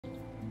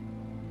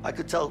I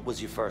could tell it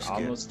was your first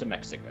kid. Almost to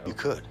Mexico. You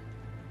could.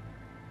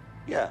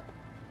 Yeah.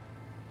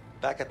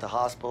 Back at the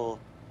hospital,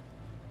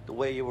 the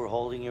way you were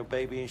holding your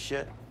baby and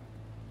shit.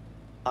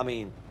 I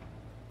mean,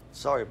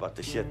 sorry about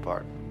the shit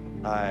part.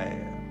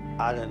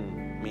 I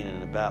didn't mean it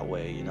in a bad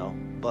way, you know?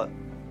 But,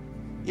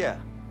 yeah.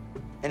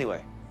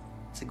 Anyway,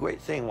 it's a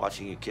great thing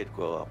watching your kid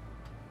grow up.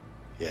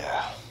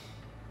 Yeah,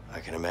 I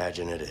can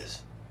imagine it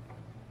is.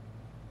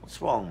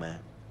 What's wrong, man?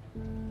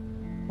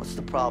 What's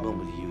the problem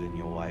with you and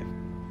your wife?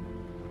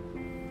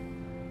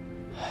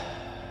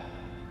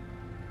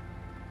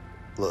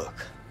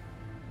 Look.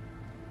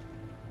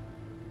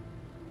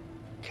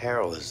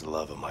 Carol is the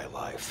love of my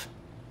life.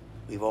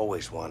 We've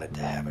always wanted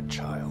to have a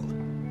child.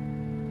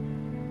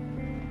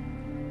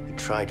 We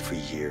tried for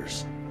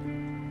years.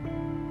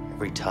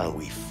 Every time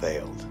we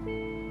failed,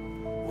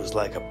 it was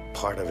like a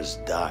part of us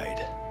died.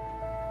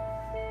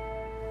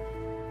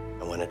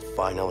 And when it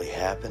finally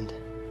happened,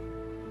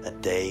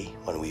 that day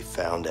when we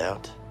found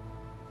out,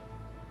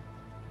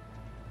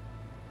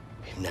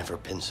 we've never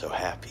been so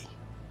happy.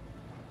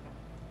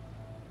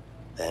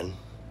 Then,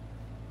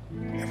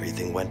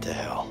 everything went to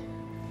hell.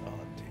 Oh,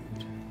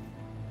 dude.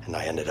 And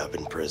I ended up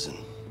in prison.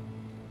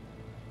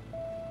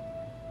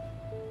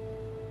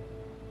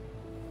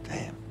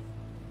 Damn.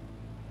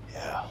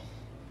 Yeah.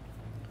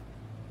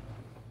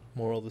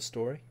 Moral of the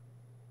story?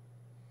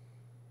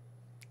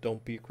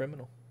 Don't be a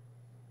criminal.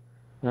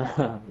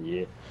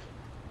 Yeah.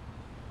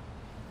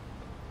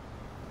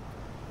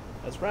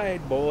 That's right,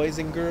 boys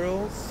and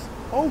girls.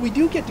 Oh, we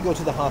do get to go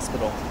to the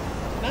hospital.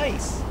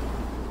 Nice.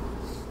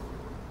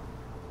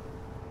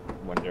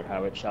 Wonder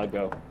how it shall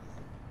go.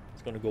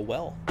 It's going to go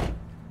well.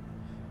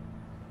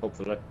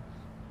 Hopefully.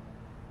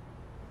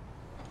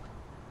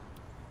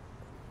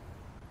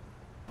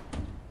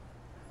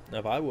 Now,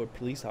 if I were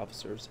police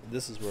officers,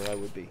 this is where I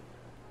would be.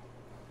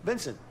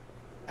 Vincent,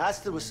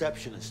 ask the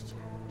receptionist.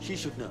 She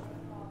should know.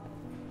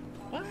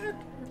 What? You're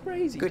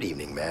crazy. Good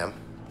evening, ma'am.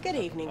 Good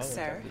evening,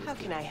 sir. How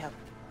can I help?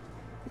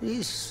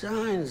 These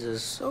signs are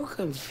so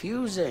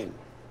confusing.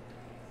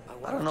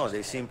 I don't know,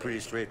 they seem pretty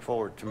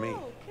straightforward to me.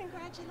 Oh,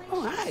 congratulations.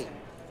 Oh, hi.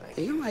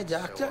 Are you my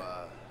doctor?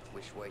 So,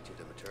 which way to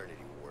the maternity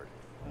ward?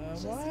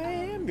 Well, I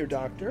am your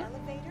doctor.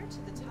 Elevator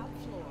to the top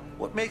floor.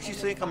 What makes you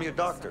think I'm your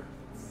doctor?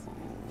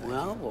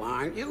 Well,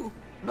 aren't you?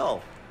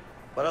 No,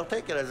 but I'll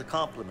take it as a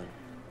compliment.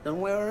 Then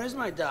where is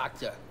my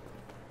doctor?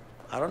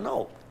 I don't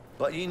know,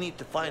 but you need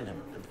to find him,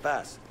 and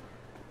fast.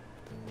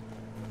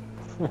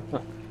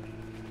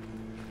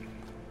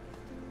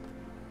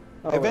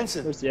 Hey,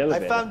 Vincent, where's the I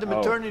elevator? found the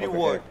maternity over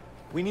ward. here.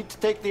 We need to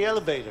take the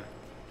elevator.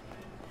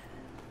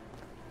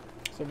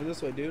 It's over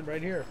this way, dude.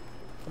 Right here.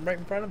 I'm right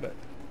in front of it.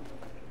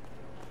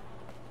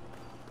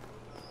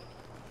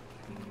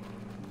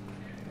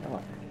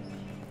 Oh.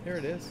 Here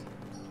it is.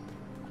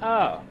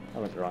 Oh, I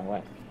went the wrong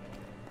way.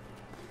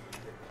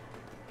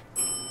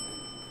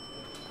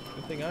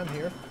 Good thing I'm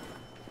here.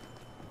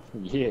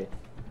 Yeah.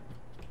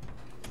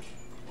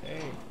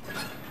 Hey,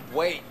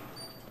 Wait.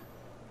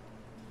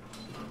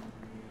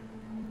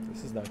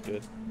 this is not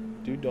good.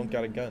 Dude don't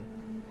got a gun.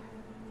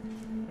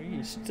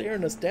 He's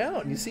staring us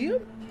down. You see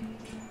him?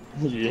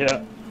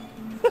 Yeah.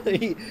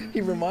 he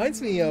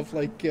reminds me of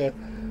like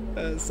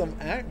some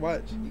act.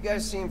 Watch. You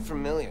guys seem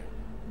familiar.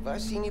 Have I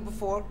seen you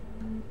before?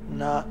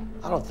 Nah,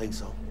 I don't think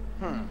so.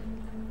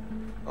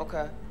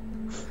 Okay.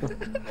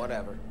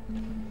 Whatever.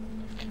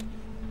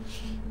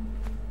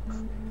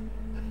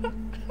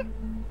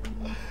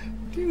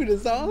 Dude,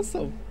 it's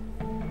awesome.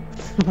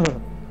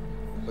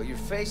 But your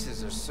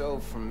faces are so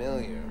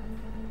familiar.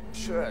 I'm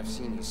sure I've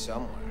seen you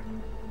somewhere.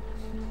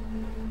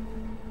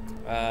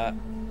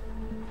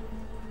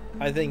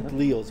 I think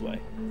Leo's way.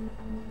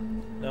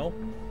 No?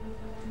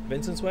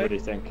 Vincent's way? What do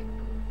you think?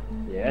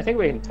 Yeah, I think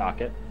we can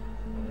talk it.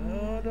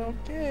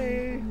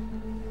 Okay.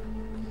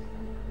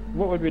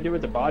 What would we do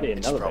with the body in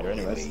It's an elevator,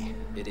 probably anyways? me.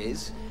 It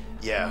is?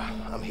 Yeah,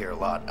 I'm here a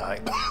lot. I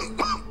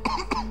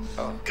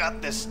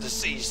got this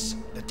disease.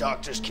 The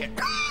doctors can't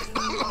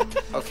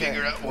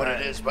figure out what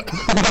it is, but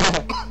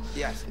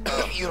Yes.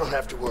 you don't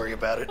have to worry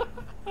about it.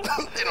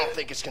 They don't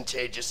think it's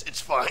contagious.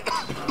 It's fine.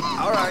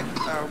 All right.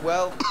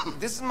 Well,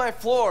 this is my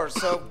floor,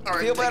 so All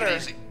right, feel take it better.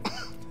 easy.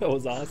 That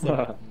was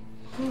awesome.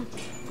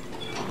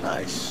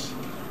 Nice.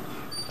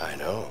 I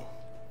know.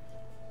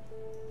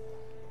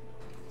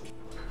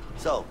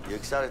 So, you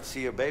excited to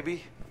see your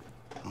baby?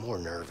 I'm more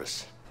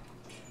nervous.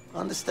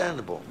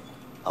 Understandable.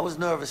 I was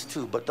nervous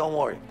too, but don't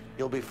worry.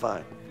 You'll be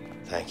fine.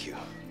 Thank you.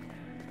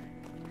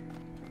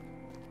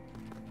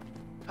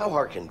 How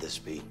hard can this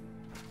be?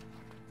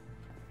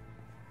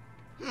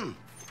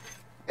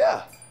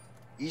 Yeah.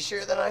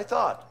 Easier than I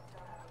thought.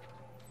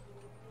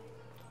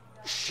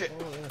 Shit.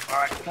 All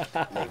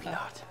right. Maybe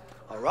not.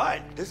 All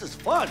right, this is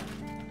fun.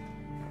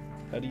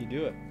 How do you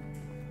do it?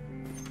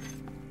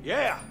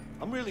 Yeah,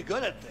 I'm really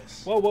good at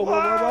this. Whoa, whoa,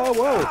 whoa, whoa, whoa,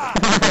 whoa.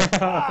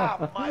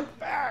 Ah, my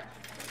back.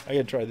 I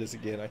gotta try this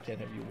again. I can't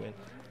have you win.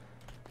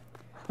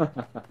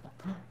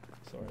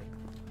 Sorry.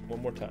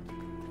 One more time.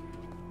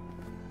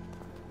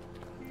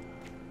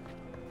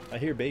 I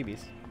hear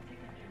babies.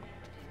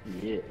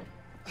 Yeah.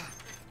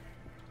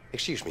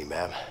 Excuse me,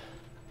 ma'am.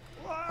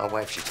 My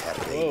wife just had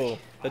a baby. Whoa,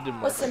 that didn't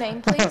work. What's the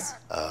name, please?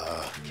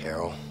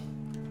 Carol.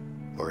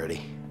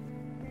 Already?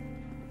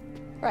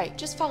 Right,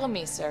 just follow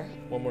me, sir.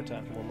 One more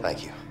time. One more Thank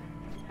time.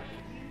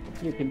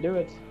 you. You can do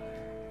it.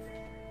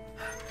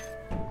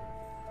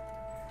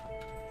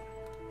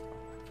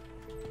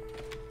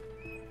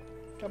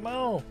 Come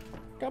on.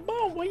 Come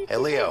on. Where you Hey,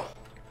 Leo.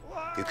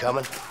 You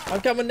coming?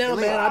 I'm coming now,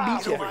 man. I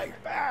beat you.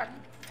 Right back.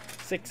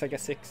 6. I got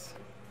 6.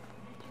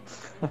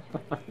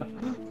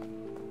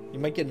 You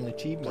might get an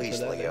achievement Please,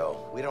 for that.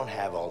 Leo. We don't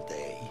have all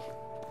day.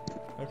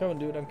 I'm coming,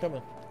 dude. I'm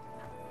coming.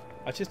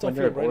 I just don't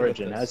Wonder feel if right about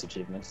Origin this. has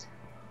achievements.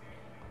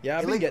 Yeah,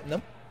 I've been getting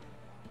them.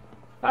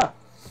 Ah,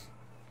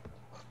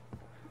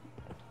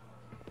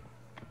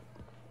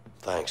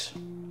 Thanks.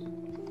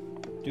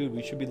 Dude,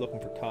 we should be looking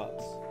for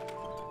cops.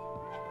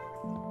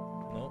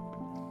 No.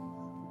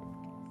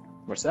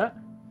 what's that?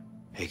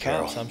 Hey,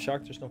 Carol. Cops. I'm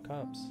shocked there's no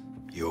cops.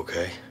 You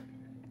okay?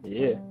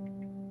 Yeah.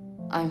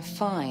 I'm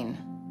fine.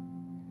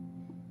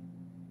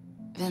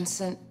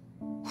 Vincent,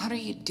 what are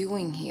you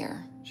doing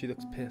here? She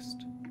looks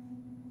pissed.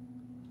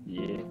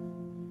 Yeah.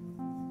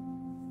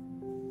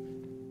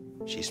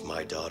 She's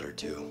my daughter,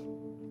 too.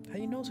 How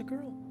you know it's a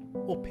girl?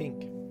 Oh,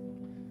 pink.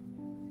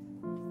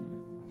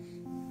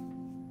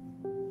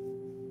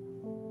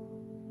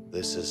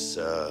 This is,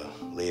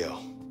 Leo.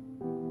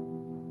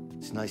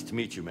 It's nice to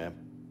meet you, ma'am.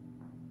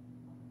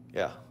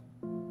 Yeah.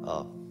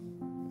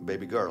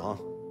 Baby girl,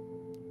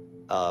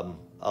 huh?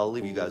 I'll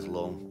leave you guys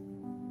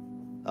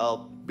alone.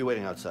 I'll be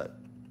waiting outside.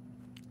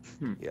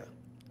 Yeah.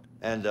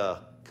 And,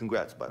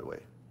 congrats, by the way.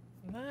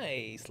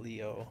 Nice,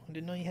 Leo. I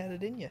didn't know you had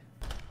it in you.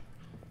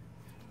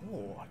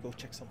 Oh, I'll go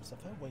check some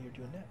stuff out while you're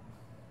doing that.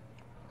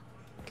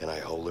 Can I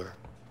hold her?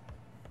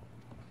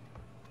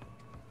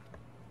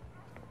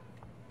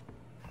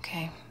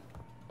 Okay.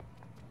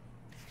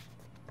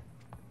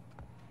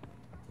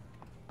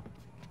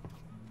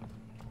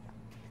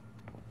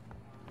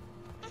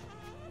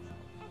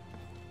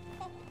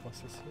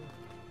 What's this here?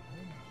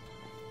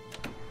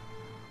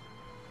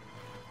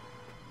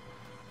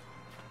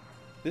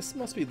 This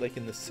must be like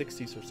in the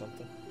 60s or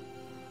something.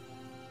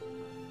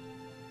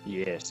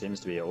 Yeah, seems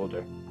to be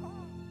older.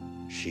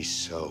 She's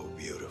so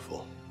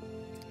beautiful.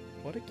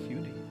 What a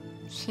cutie.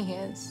 She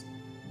is.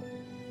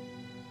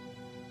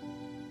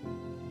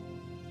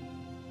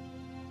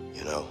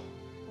 You know,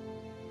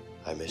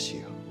 I miss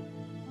you.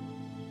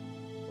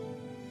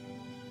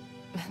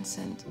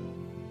 Vincent,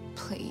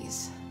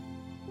 please.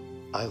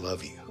 I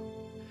love you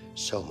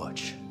so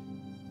much.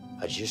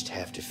 I just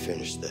have to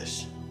finish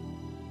this.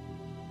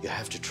 You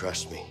have to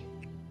trust me,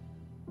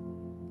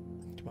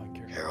 Come on,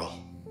 Carol. Carol.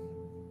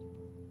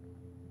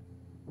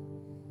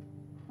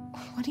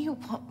 What do you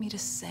want me to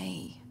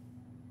say?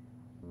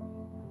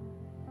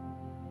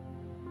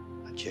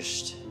 I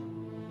just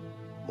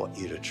want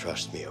you to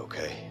trust me,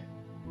 okay?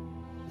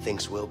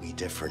 Things will be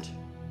different.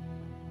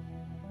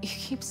 You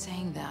keep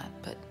saying that,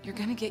 but you're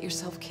gonna get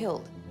yourself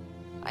killed.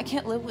 I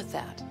can't live with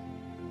that.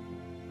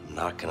 I'm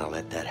not gonna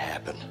let that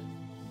happen.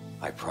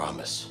 I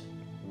promise.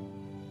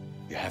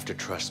 You have to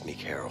trust me,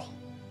 Carol.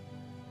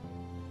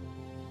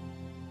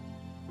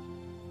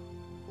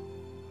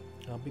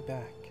 I'll be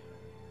back.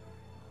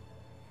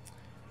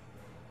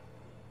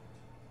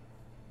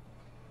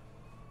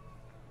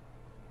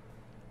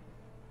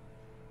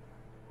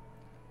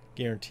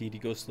 Guaranteed he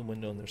goes to the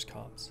window and there's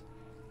cops.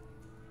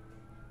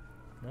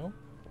 No?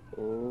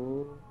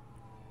 Oh.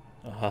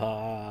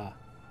 Ah.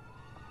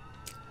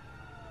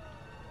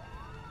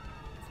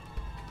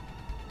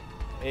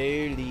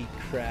 Holy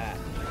crap.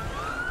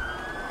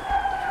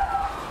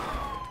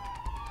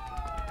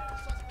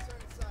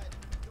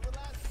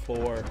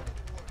 Four.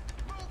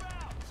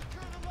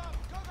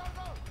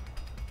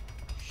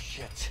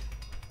 Shit.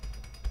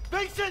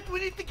 Vincent, we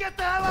need to get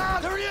the hell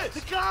out! There he is! The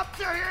cops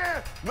are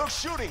here! No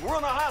shooting. We're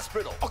in a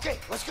hospital. Okay,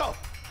 let's go.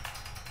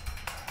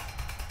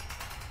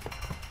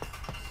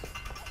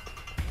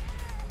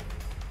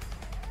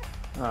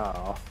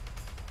 Oh.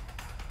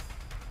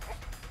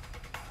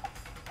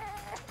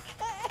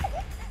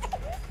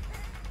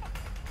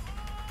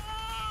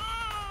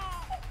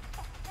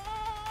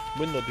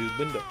 Window, dude,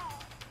 window.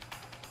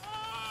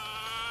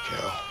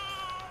 Carol.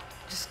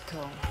 Just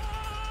go.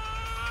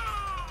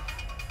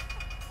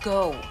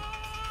 Go.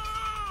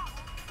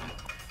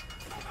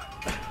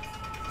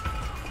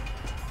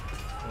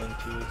 One,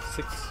 two,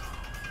 6,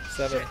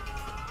 7.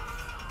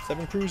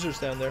 7 cruisers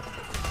down there.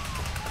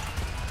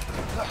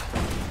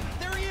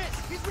 There he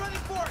is! He's running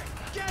for it!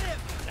 Get him!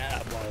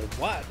 Ah, well,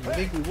 what? You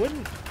think we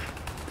wouldn't?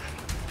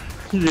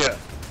 Yeah.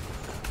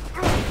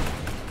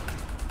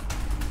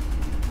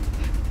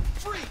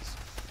 Freeze!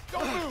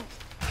 Don't move!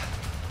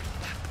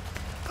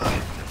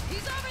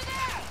 He's over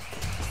there!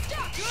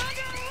 Stop! You're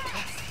under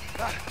arrest!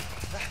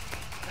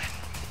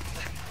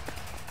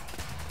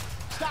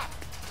 Stop!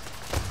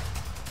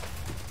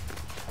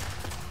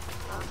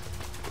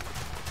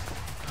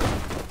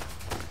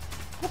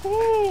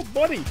 Woohoo,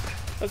 buddy!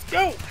 Let's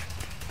go!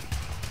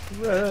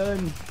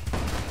 Run.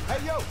 Hey,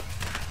 yo!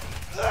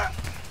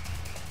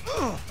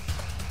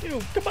 You,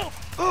 come on!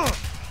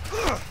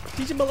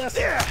 Teach him a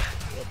lesson.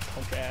 Little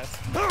punk ass.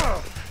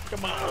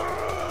 Come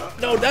on.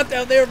 No, not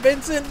down there,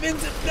 Vincent.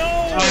 Vincent,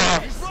 no.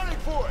 He's running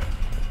for it.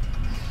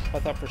 I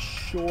thought for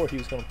sure he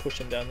was gonna push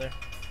him down there.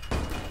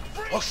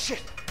 Oh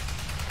shit!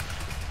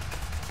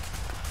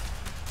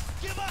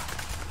 Give up.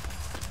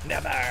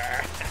 Never.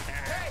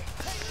 Hey,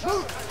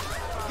 move.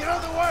 Get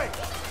out of the way.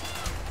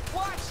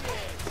 Watch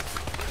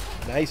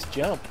it. Nice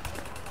jump.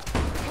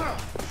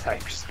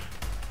 Thanks.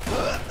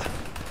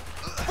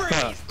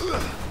 Freeze.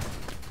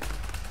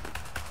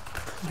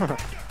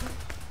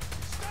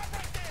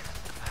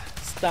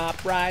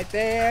 Stop right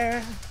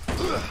there.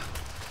 Okay,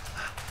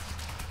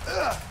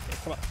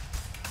 come on.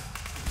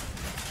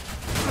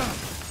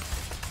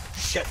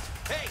 Shit!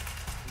 Hey,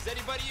 is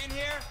anybody in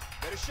here?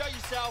 Better show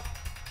yourself.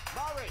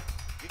 Murray,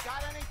 you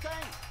got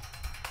anything?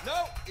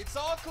 No, it's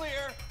all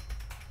clear.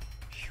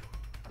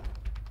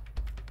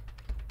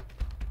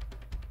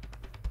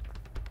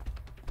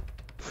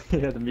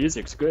 Yeah, the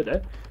music's good, eh?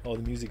 Oh,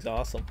 the music's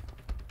awesome.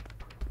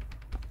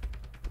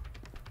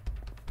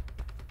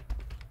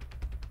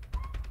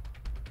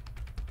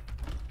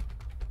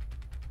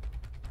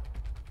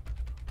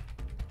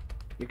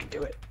 You can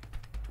do it.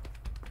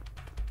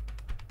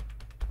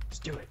 Let's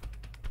do it.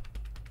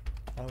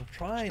 I'm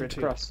trying Straight to.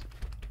 across.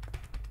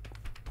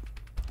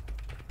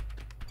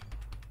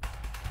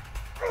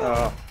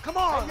 Oh. Come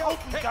on, Hey, yo,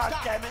 open, hey,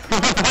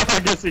 goddammit! I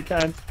guess he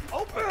can't.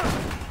 Open!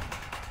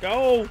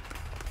 Go.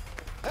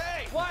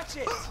 Hey, watch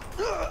it.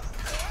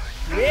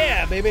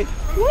 Yeah, baby.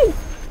 Woo.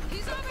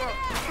 He's over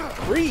there!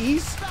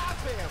 Freeze. Stop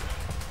him.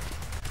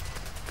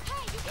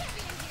 Hey, you can't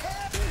be in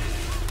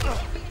here!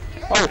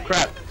 Oh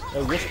crap!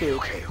 Oh, you're screwed.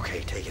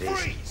 Okay, take it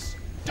easy.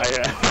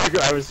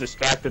 I was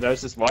distracted. I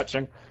was just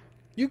watching.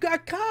 You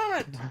got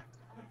caught.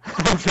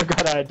 I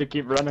forgot I had to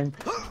keep running.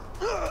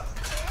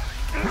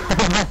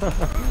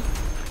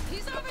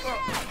 He's over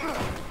there!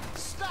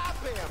 Stop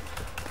him.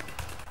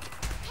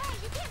 Hey,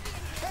 you can't be in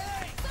here!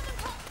 Hey, Someone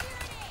call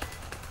Tyranny!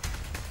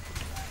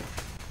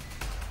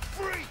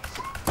 freeze.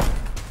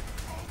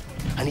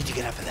 I need to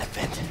get up in that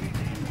vent.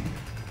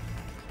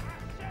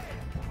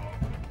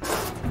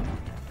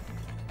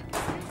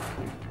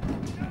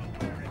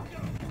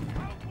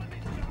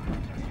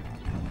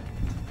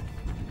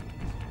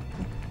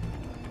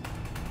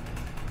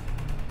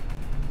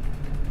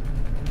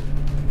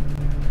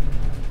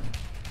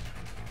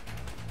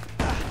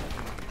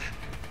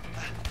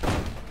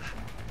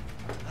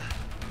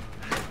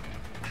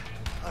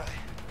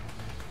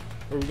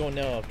 Where are we going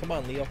now? Come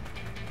on, Leo.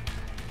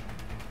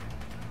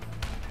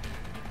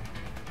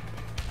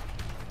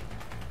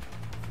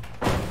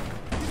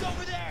 He's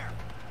over there.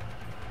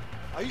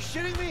 Are you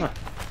shitting me?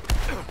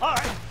 All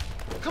right,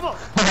 come on,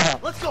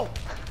 let's go.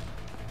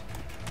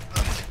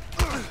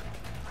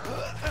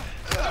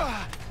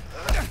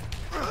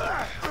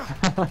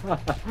 You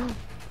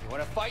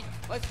want to fight?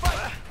 Let's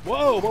fight.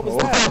 Whoa, what was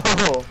that?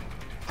 Oh.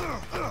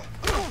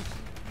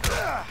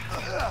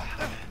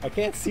 I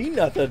can't see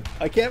nothing.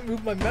 I can't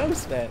move my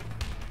mouse, man.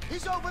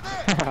 He's over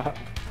there.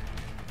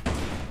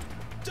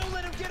 Don't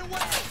let him get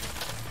away.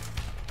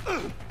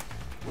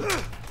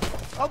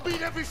 I'll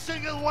beat every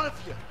single one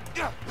of you.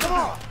 Come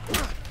on.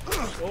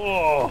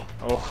 Oh,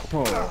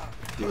 Oh.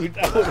 dude.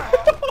 What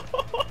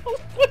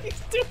are you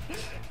doing?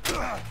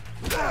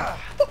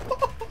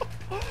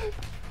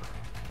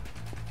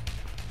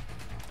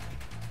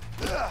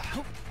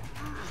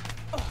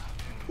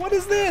 What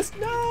is this?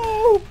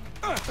 No!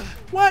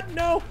 What?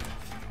 No!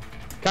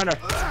 Counter.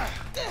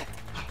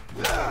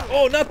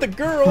 Oh, not the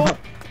girl!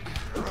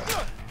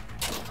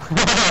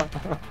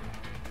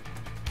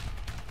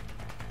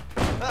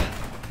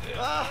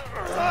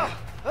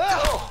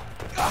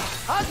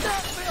 How'd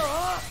that feel,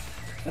 huh?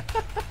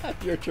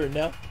 Your turn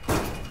now.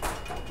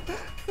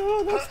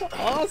 Oh, that's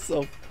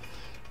awesome.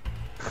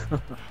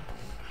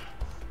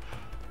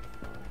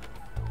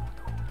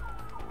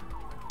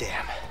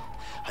 Damn.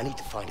 I need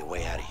to find a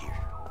way out of here.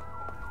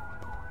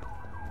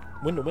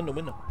 Window, window,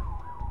 window.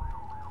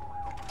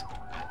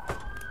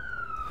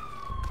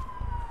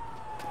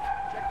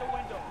 Check the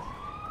windows.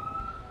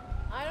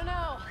 I don't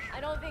know. I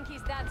don't think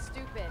he's that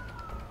stupid.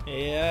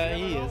 Yeah,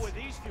 he Never know is. with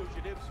these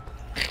fugitives.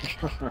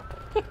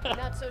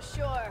 Not so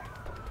sure.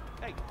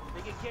 Hey,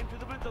 think it came through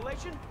the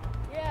ventilation?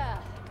 Yeah,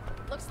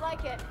 looks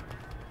like it.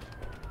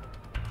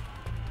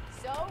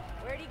 So,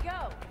 where'd he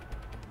go?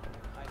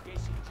 I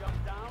guess he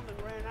jumped down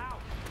and ran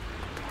out.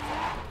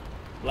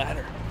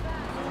 Ladder.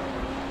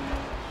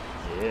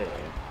 Yeah. Well, he's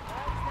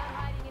not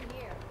hiding in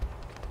here.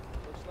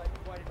 Looks like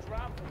quite a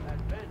drop from that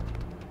vent.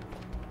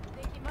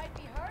 Think he might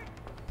be hurt?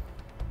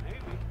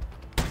 Maybe.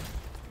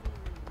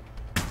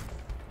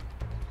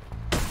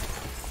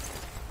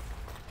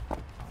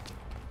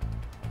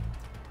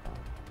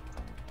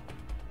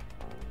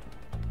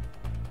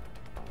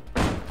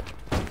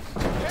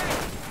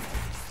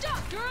 Stop!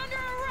 You're under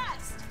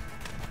arrest!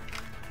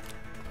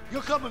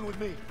 You're coming with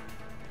me.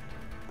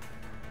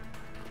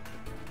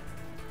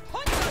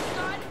 Put your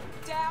gun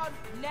down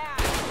now!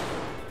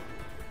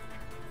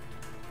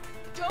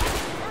 Don't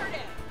hurt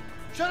him!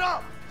 Shut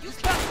up! You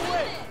Just can't back do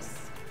away.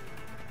 this!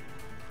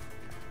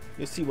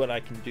 You'll see what I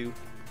can do.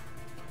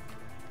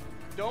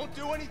 Don't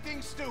do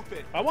anything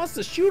stupid. I wants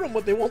to shoot him,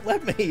 but they won't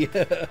let me.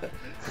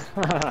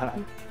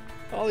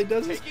 All he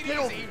does is Take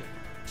it easy.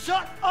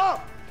 Shut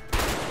up!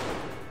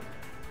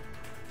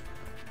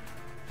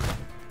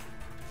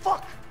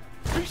 Fuck!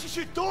 Piece of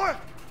shit door!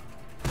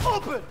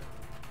 Open!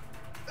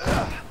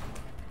 Ugh.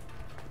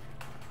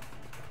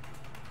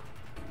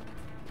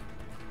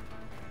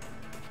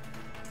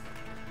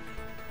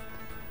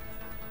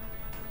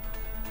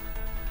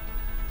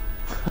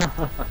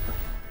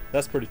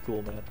 That's pretty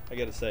cool, man. I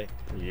gotta say.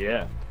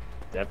 Yeah,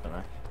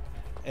 definitely.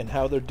 And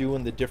how they're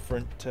doing the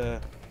different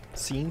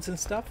scenes and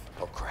stuff.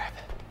 Oh, crap.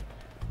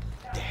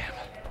 Damn.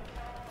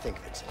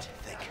 Think, Vincent.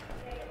 Think.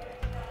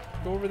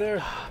 Go over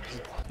there.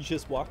 You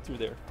just walk through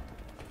there.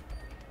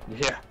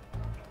 Yeah.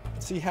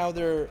 See how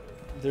their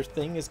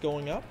thing is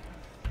going up?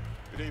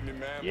 Good evening,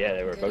 ma'am. Yeah,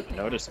 they were about to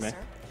notice me.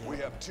 We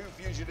have 2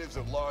 fugitives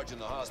at large in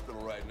the hospital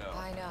right now.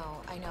 I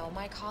know.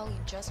 My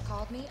colleague just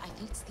called me. I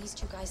think it's these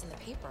 2 guys in the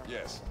paper.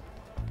 Yes.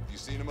 You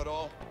seen them at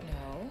all?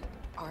 No.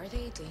 Are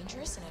they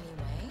dangerous in any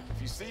way?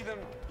 If you see them,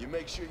 you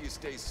make sure you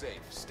stay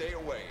safe. Stay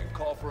away and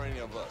call for any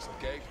of us,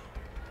 okay?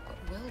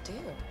 Will do.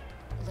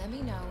 Let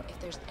me know if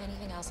there's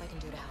anything else I can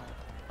do to help.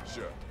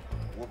 Sure.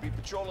 We'll be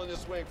patrolling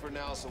this wing for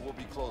now, so we'll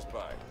be close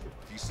by.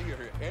 If you see or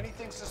hear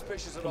anything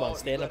suspicious at Come on, all,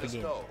 stand you up let us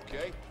again. know,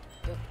 okay?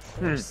 Of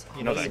course.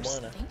 You know No you thanks.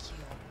 wanna. Thank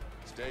you.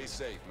 Stay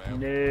safe, ma'am.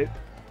 Nope.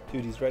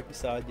 Dude, he's right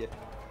beside you.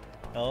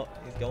 Oh,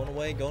 he's going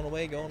away, going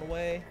away, going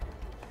away.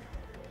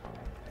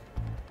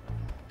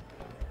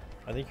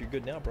 I think you're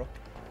good now, bro.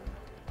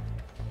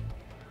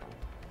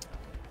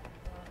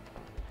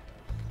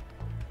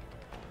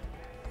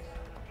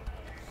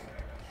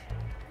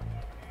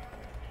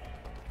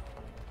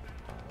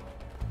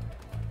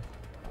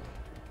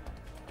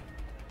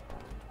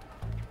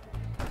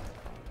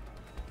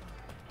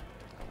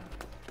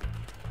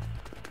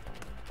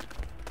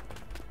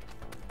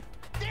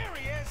 There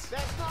he is.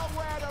 There's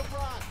nowhere to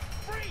run.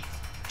 Freeze.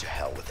 To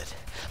hell with it.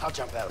 I'll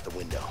jump out of the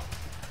window.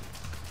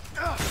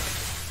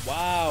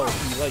 Wow,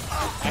 he like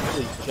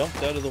actually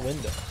jumped out of the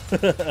window.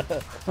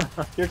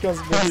 Here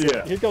comes Vincent.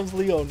 Yeah. Here comes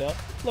Leo now.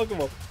 Look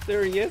at him.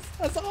 There he is.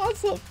 That's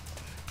awesome.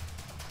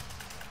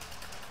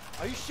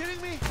 Are you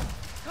shitting me?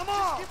 Come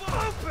on! Keep it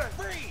open.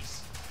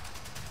 Freeze.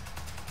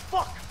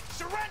 Fuck!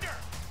 Surrender.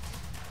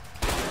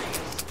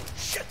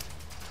 Shit!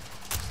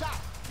 Stop.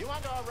 You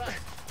under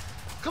arrest.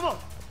 Come on,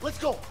 let's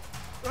go!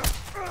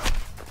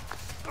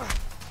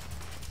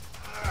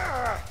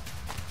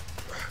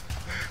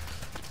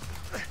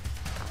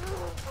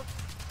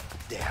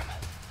 Damn.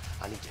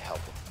 I need to help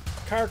him.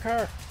 Car.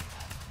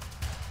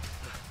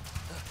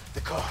 The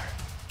car.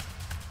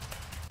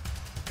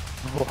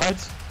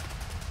 What?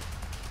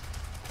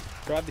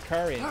 Drive the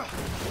car in.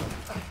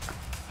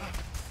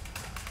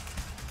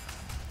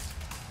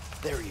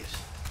 There he is.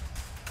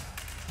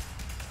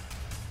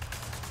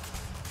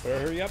 Better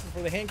hurry up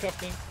before they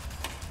handcuff me.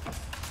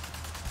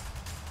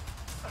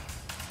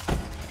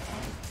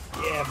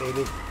 Yeah,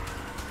 baby.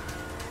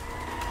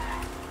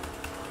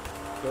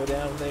 Go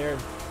down there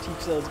and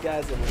teach those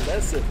guys a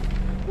lesson.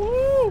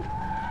 Woo!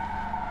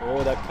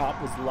 Oh, that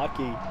cop was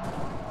lucky.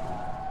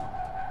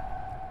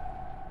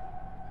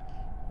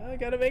 I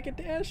gotta make a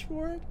dash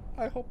for it.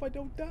 I hope I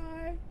don't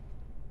die.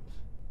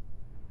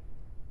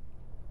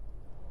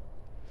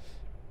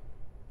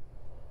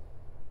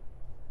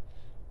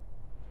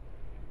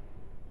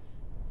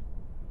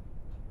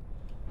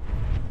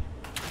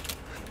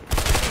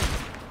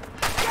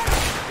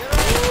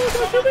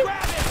 Someone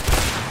grab him.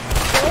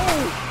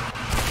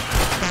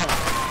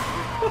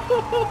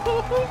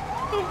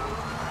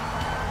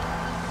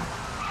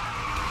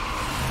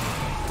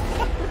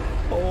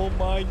 Oh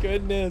my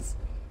goodness.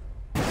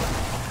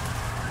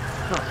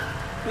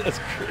 That's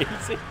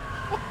crazy.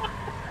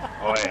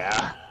 Oh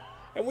yeah.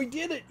 And we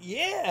did it.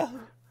 Yeah.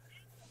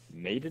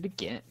 Made it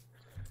again.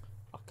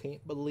 I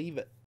can't believe it.